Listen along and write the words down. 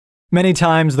Many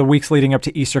times, the weeks leading up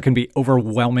to Easter can be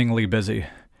overwhelmingly busy.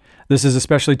 This is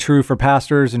especially true for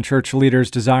pastors and church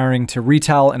leaders desiring to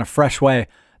retell in a fresh way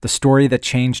the story that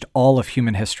changed all of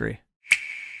human history.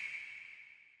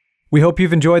 We hope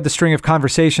you've enjoyed the string of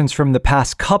conversations from the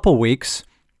past couple weeks,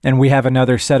 and we have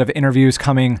another set of interviews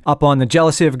coming up on the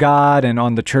jealousy of God and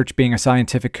on the church being a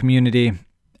scientific community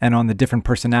and on the different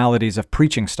personalities of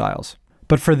preaching styles.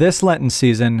 But for this Lenten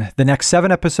season, the next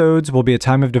 7 episodes will be a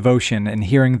time of devotion and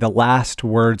hearing the last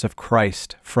words of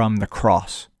Christ from the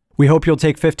cross. We hope you'll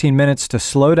take 15 minutes to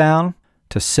slow down,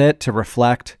 to sit, to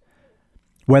reflect,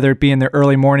 whether it be in the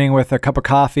early morning with a cup of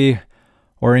coffee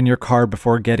or in your car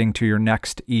before getting to your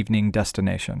next evening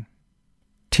destination.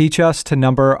 Teach us to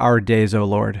number our days, O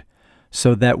Lord,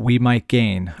 so that we might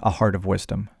gain a heart of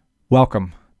wisdom.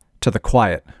 Welcome to the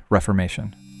Quiet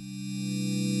Reformation.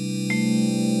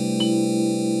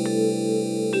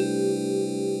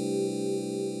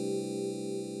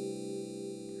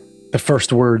 The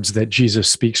first words that Jesus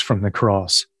speaks from the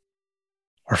cross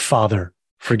are, "Father,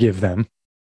 forgive them,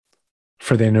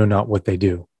 for they know not what they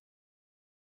do."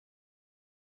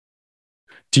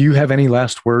 Do you have any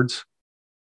last words?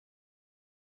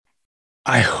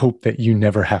 I hope that you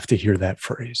never have to hear that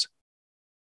phrase.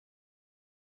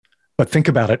 But think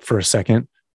about it for a second.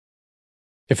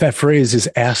 If that phrase is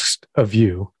asked of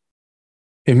you,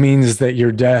 it means that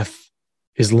your death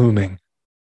is looming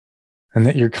and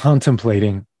that you're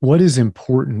contemplating what is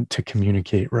important to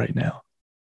communicate right now.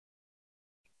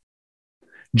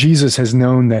 Jesus has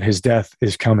known that his death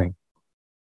is coming.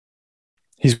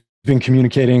 He's been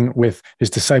communicating with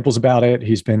his disciples about it.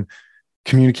 He's been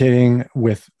communicating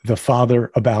with the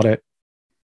Father about it.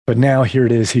 But now here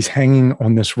it is. He's hanging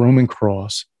on this Roman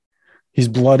cross. He's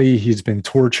bloody. He's been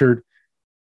tortured.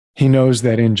 He knows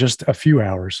that in just a few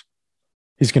hours,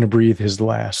 he's going to breathe his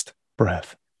last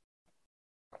breath.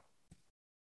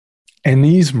 And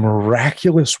these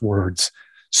miraculous words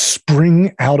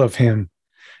spring out of him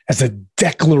as a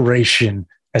declaration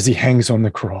as he hangs on the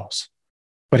cross.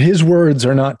 But his words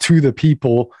are not to the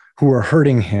people who are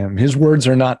hurting him. His words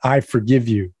are not, "I forgive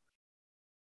you."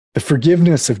 The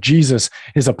forgiveness of Jesus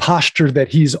is a posture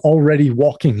that he's already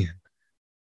walking in.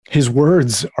 His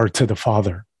words are to the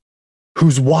Father,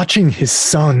 who's watching his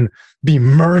son be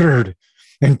murdered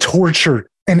and tortured.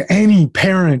 And any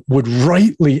parent would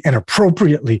rightly and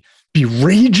appropriately be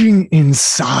raging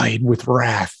inside with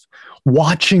wrath,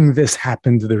 watching this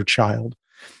happen to their child.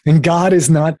 And God is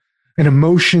not an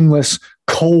emotionless,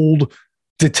 cold,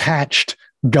 detached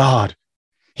God.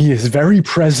 He is very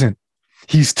present.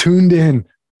 He's tuned in.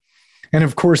 And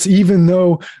of course, even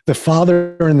though the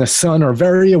Father and the Son are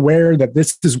very aware that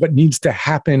this is what needs to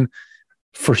happen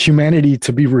for humanity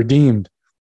to be redeemed,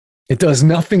 it does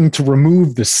nothing to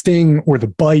remove the sting or the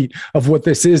bite of what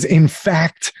this is. In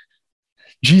fact,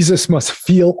 Jesus must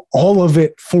feel all of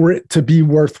it for it to be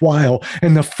worthwhile.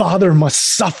 And the Father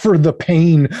must suffer the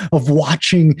pain of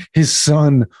watching his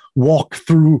Son walk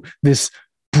through this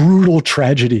brutal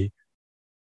tragedy.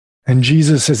 And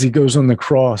Jesus, as he goes on the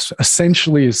cross,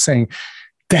 essentially is saying,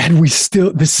 "Dad,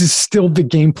 this is still the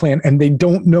game plan, and they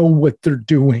don't know what they're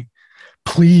doing.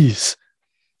 Please,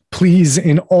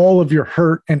 in all of your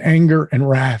hurt and anger and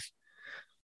wrath,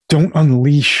 don't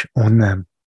unleash on them.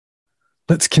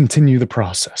 Let's continue the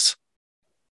process."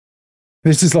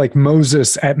 This is like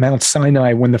Moses at Mount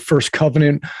Sinai when the first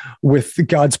covenant with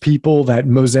God's people, that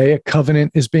Mosaic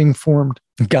covenant, is being formed.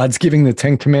 God's giving the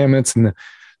 10 Commandments, and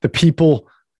the people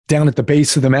down at the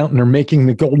base of the mountain are making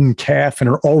the golden calf and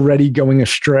are already going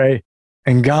astray.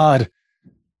 And God,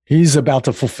 he's about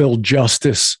to fulfill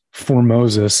justice for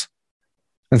Moses.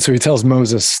 And so he tells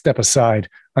Moses, "Step aside.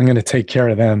 I'm going to take care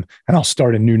of them, and I'll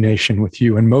start a new nation with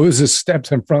you." And Moses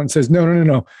steps in front and says,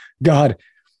 No. God,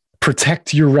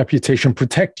 protect your reputation,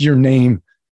 protect your name.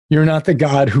 You're not the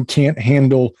God who can't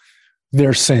handle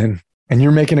their sin. And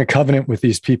you're making a covenant with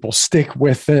these people. Stick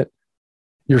with it.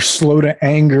 You're slow to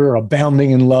anger,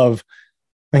 abounding in love.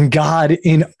 And God,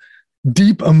 in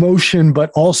deep emotion, but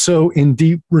also in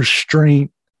deep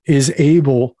restraint, is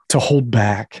able to hold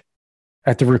back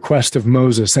at the request of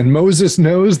Moses. And Moses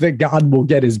knows that God will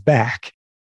get his back.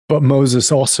 But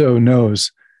Moses also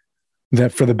knows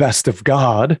that for the best of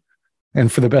God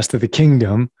and for the best of the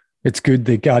kingdom, it's good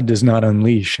that God does not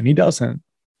unleash, and he doesn't.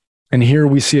 And here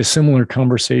we see a similar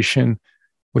conversation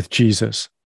with Jesus.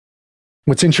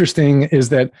 What's interesting is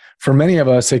that for many of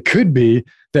us, it could be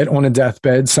that on a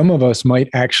deathbed, some of us might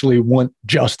actually want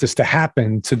justice to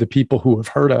happen to the people who have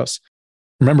hurt us.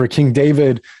 Remember, King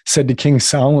David said to King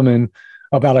Solomon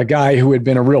about a guy who had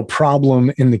been a real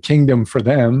problem in the kingdom for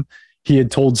them. He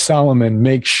had told Solomon,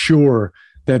 make sure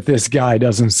that this guy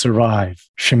doesn't survive,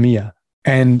 Shemiah.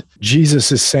 And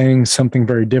Jesus is saying something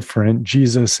very different.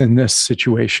 Jesus in this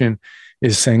situation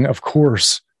is saying, of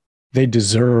course, they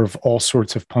deserve all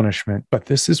sorts of punishment, but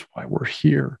this is why we're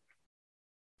here,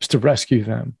 is to rescue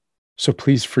them. So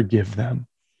please forgive them.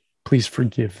 Please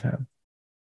forgive them.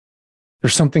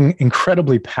 There's something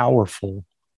incredibly powerful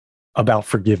about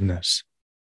forgiveness.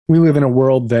 We live in a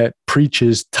world that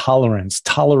preaches tolerance,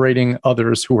 tolerating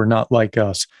others who are not like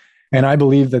us. And I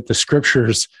believe that the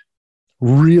scriptures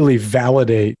really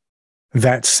validate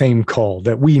that same call,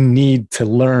 that we need to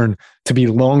learn to be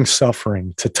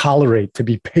long-suffering, to tolerate, to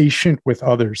be patient with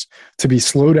others, to be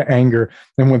slow to anger.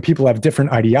 And when people have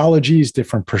different ideologies,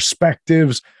 different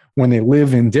perspectives, when they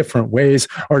live in different ways,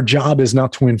 our job is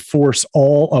not to enforce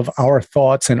all of our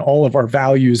thoughts and all of our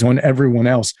values on everyone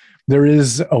else. There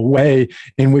is a way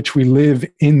in which we live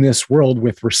in this world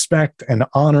with respect and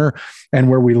honor, and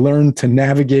where we learn to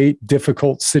navigate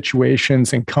difficult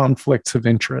situations and conflicts of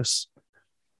interest.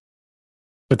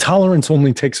 But tolerance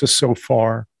only takes us so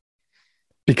far,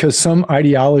 because some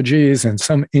ideologies and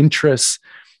some interests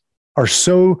are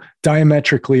so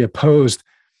diametrically opposed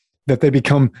that they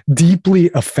become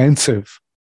deeply offensive.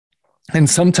 And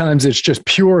sometimes it's just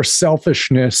pure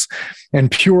selfishness and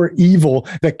pure evil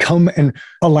that come and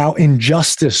allow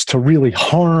injustice to really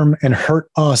harm and hurt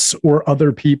us or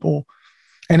other people.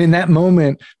 And in that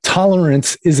moment,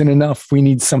 tolerance isn't enough. We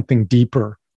need something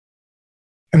deeper.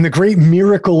 And the great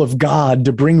miracle of God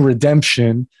to bring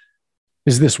redemption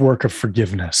is this work of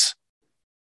forgiveness.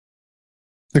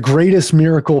 The greatest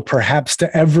miracle perhaps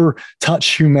to ever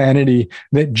touch humanity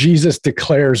that Jesus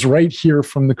declares right here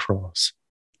from the cross.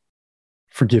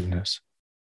 Forgiveness.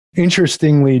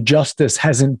 Interestingly, justice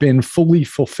hasn't been fully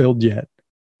fulfilled yet.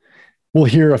 We'll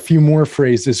hear a few more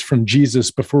phrases from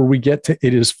Jesus before we get to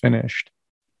 "it is finished."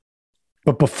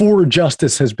 But before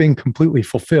justice has been completely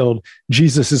fulfilled,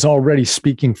 Jesus is already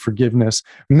speaking forgiveness.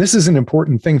 And this is an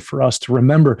important thing for us to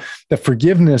remember, that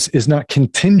forgiveness is not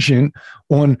contingent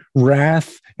on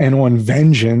wrath and on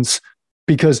vengeance,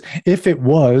 because if it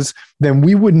was, then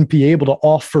we wouldn't be able to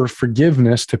offer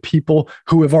forgiveness to people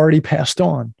who have already passed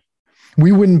on.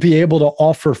 We wouldn't be able to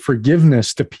offer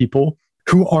forgiveness to people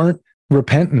who aren't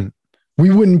repentant.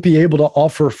 We wouldn't be able to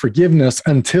offer forgiveness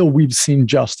until we've seen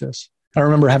justice. I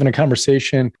remember having a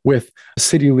conversation with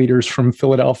city leaders from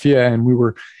Philadelphia, and we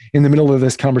were in the middle of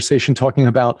this conversation talking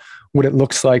about what it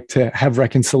looks like to have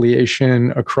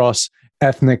reconciliation across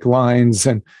ethnic lines.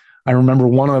 And I remember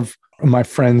one of my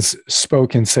friends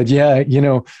spoke and said, I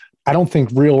don't think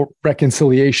real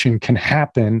reconciliation can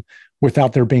happen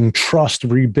without there being trust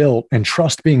rebuilt. And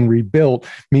trust being rebuilt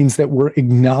means that we're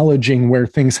acknowledging where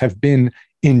things have been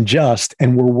unjust,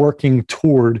 and we're working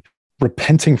toward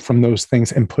repenting from those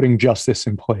things and putting justice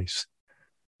in place.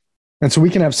 And so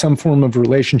we can have some form of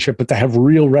relationship, but to have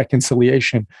real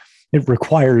reconciliation, it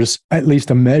requires at least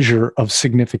a measure of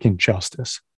significant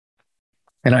justice.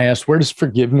 And I asked, where does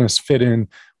forgiveness fit in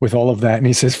with all of that? And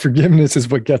he says, forgiveness is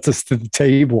what gets us to the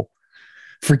table.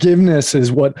 Forgiveness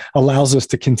is what allows us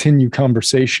to continue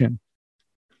conversation.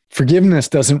 Forgiveness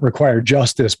doesn't require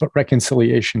justice, but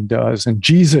reconciliation does. And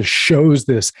Jesus shows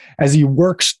this as he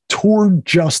works toward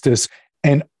justice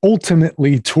and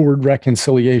ultimately toward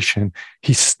reconciliation.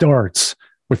 He starts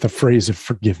with the phrase of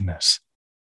forgiveness.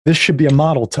 This should be a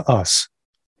model to us,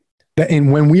 that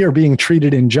when we are being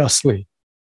treated unjustly,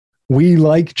 we,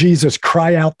 like Jesus,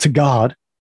 cry out to God.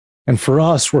 And for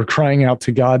us, we're crying out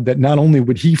to God that not only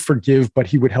would he forgive, but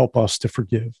he would help us to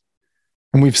forgive.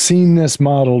 And we've seen this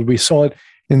modeled. We saw it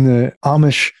in the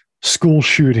Amish school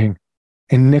shooting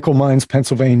in Nickel Mines,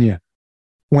 Pennsylvania,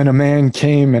 when a man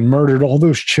came and murdered all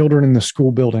those children in the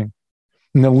school building.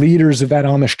 And the leaders of that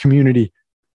Amish community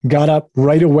got up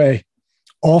right away,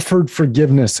 offered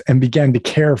forgiveness, and began to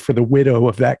care for the widow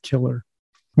of that killer.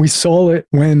 We saw it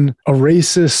when a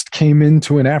racist came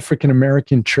into an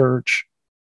African-American church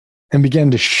and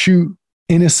began to shoot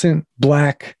innocent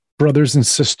Black brothers and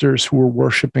sisters who were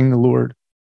worshiping the Lord.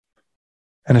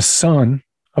 And a son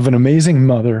of an amazing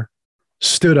mother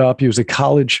stood up. He was a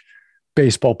college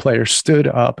baseball player, stood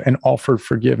up and offered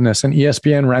forgiveness. And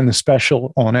ESPN ran the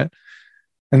special on it.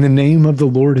 And the name of the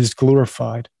Lord is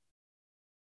glorified.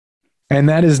 And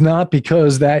that is not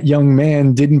because that young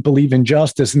man didn't believe in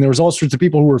justice. And there was all sorts of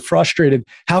people who were frustrated.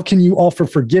 How can you offer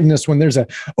forgiveness when there's an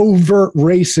overt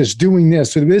racist doing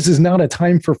this? So this is not a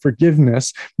time for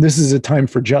forgiveness. This is a time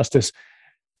for justice.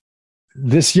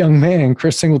 This young man,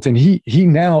 Chris Singleton, he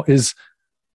now is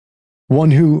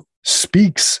one who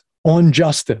speaks on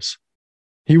justice.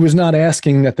 He was not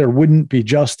asking that there wouldn't be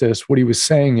justice. What he was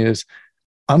saying is,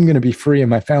 I'm going to be free and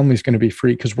my family's going to be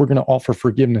free because we're going to offer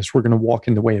forgiveness. We're going to walk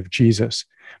in the way of Jesus.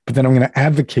 But then I'm going to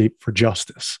advocate for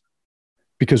justice.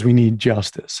 because we need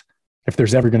justice if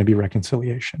there's ever going to be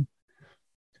reconciliation.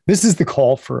 This is the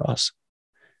call for us.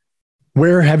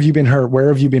 Where have you been hurt? Where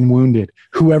have you been wounded?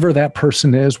 Whoever that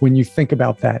person is, when you think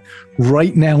about that,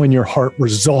 right now in your heart,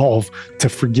 resolve to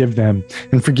forgive them.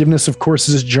 And forgiveness, of course,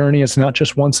 is a journey. It's not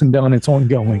just once and done, it's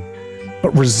ongoing.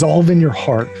 But resolve in your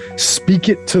heart, speak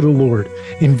it to the Lord,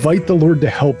 invite the Lord to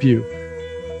help you,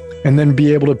 and then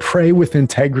be able to pray with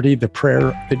integrity the prayer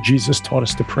that Jesus taught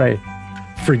us to pray.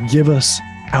 Forgive us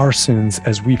our sins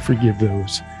as we forgive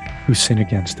those who sin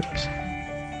against us.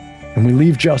 And we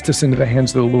leave justice into the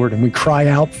hands of the Lord, and we cry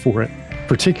out for it,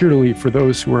 particularly for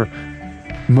those who are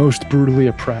most brutally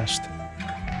oppressed.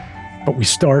 But we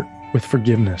start with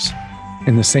forgiveness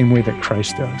in the same way that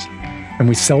Christ does. And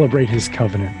we celebrate his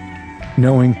covenant,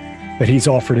 knowing that he's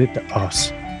offered it to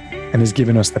us and has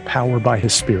given us the power by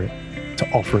his Spirit to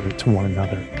offer it to one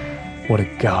another. What a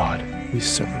God we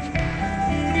serve.